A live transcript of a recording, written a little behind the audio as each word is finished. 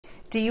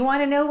Do you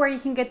want to know where you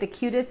can get the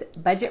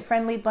cutest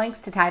budget-friendly blanks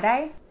to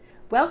tie-dye?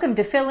 Welcome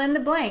to Fill in the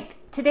Blank.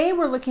 Today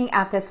we're looking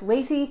at this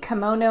lacy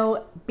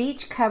kimono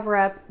beach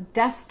cover-up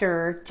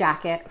duster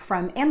jacket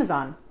from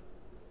Amazon.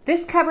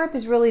 This cover-up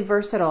is really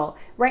versatile.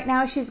 Right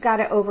now she's got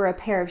it over a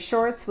pair of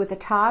shorts with a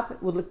top.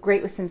 It would look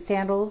great with some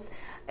sandals.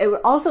 It would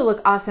also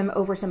look awesome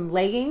over some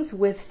leggings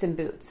with some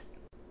boots.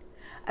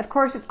 Of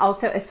course, it's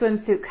also a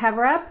swimsuit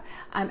cover-up.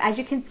 As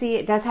you can see,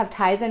 it does have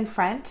ties in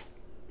front,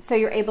 so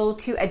you're able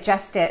to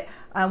adjust it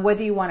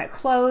whether you want it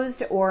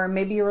closed, or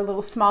maybe you're a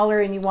little smaller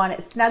and you want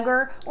it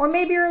snugger, or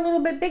maybe you're a little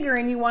bit bigger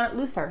and you want it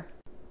looser.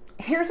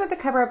 Here's what the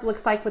cover-up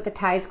looks like with the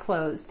ties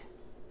closed.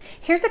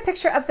 Here's a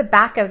picture of the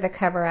back of the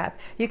cover-up.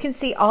 You can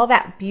see all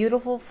that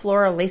beautiful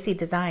floral lacy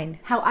design.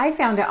 How I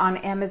found it on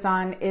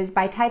Amazon is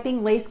by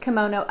typing lace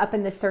kimono up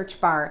in the search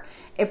bar.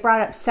 It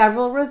brought up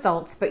several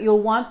results, but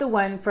you'll want the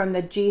one from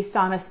the G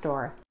Sauna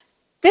store.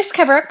 This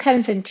cover-up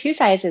comes in two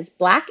sizes,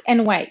 black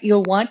and white.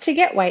 You'll want to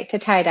get white to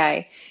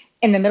tie-dye.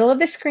 In the middle of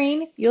the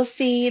screen, you'll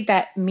see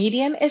that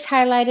medium is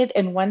highlighted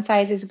and one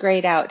size is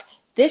grayed out.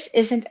 This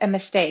isn't a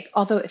mistake,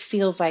 although it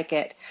feels like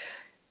it.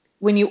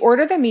 When you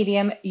order the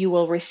medium, you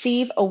will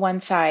receive a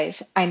one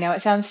size. I know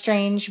it sounds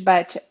strange,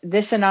 but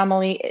this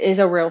anomaly is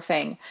a real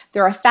thing.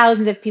 There are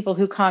thousands of people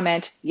who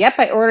comment, yep,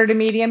 I ordered a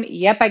medium,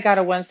 yep, I got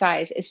a one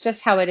size. It's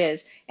just how it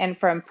is. And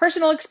from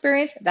personal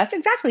experience, that's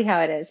exactly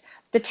how it is.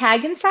 The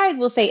tag inside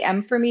will say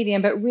M for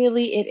medium, but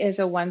really it is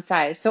a one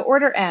size. So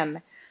order M.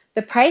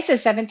 The price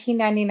is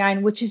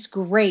 $17.99, which is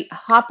great.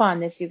 Hop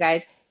on this, you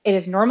guys. It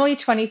is normally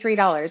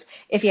 $23.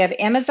 If you have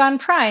Amazon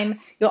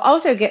Prime, you'll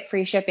also get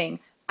free shipping.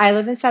 I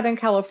live in Southern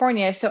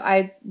California, so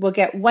I will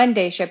get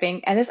one-day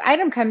shipping, and this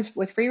item comes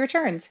with free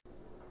returns.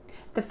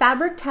 The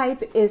fabric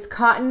type is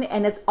cotton,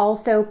 and it's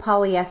also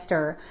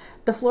polyester.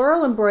 The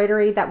floral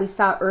embroidery that we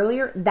saw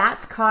earlier,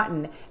 that's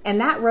cotton,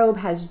 and that robe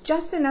has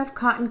just enough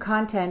cotton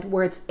content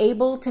where it's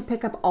able to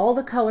pick up all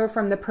the color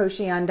from the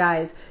Procyon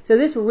dyes. So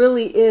this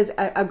really is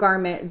a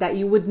garment that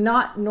you would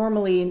not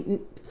normally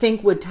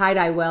think would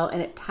tie-dye well,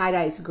 and it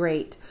tie-dyes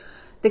great.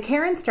 The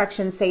care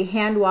instructions say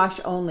hand wash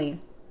only.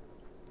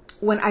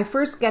 When I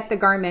first get the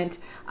garment,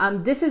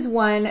 this is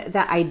one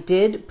that I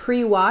did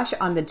pre-wash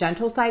on the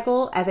gentle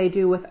cycle, as I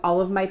do with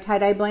all of my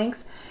tie-dye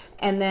blanks.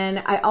 And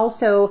then I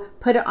also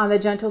put it on the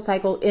gentle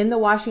cycle in the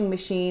washing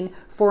machine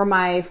for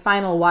my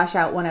final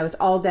washout when I was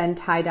all done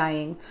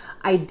tie-dyeing.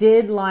 I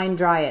did line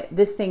dry it.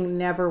 This thing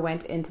never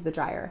went into the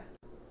dryer.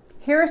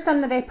 Here are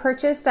some that I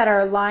purchased that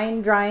are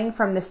line drying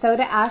from the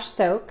Soda Ash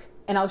Soak,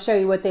 and I'll show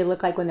you what they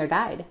look like when they're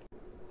dyed.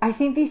 I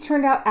think these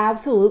turned out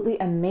absolutely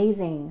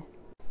amazing.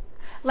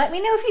 Let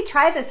me know if you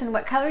try this and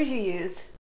what colors you use.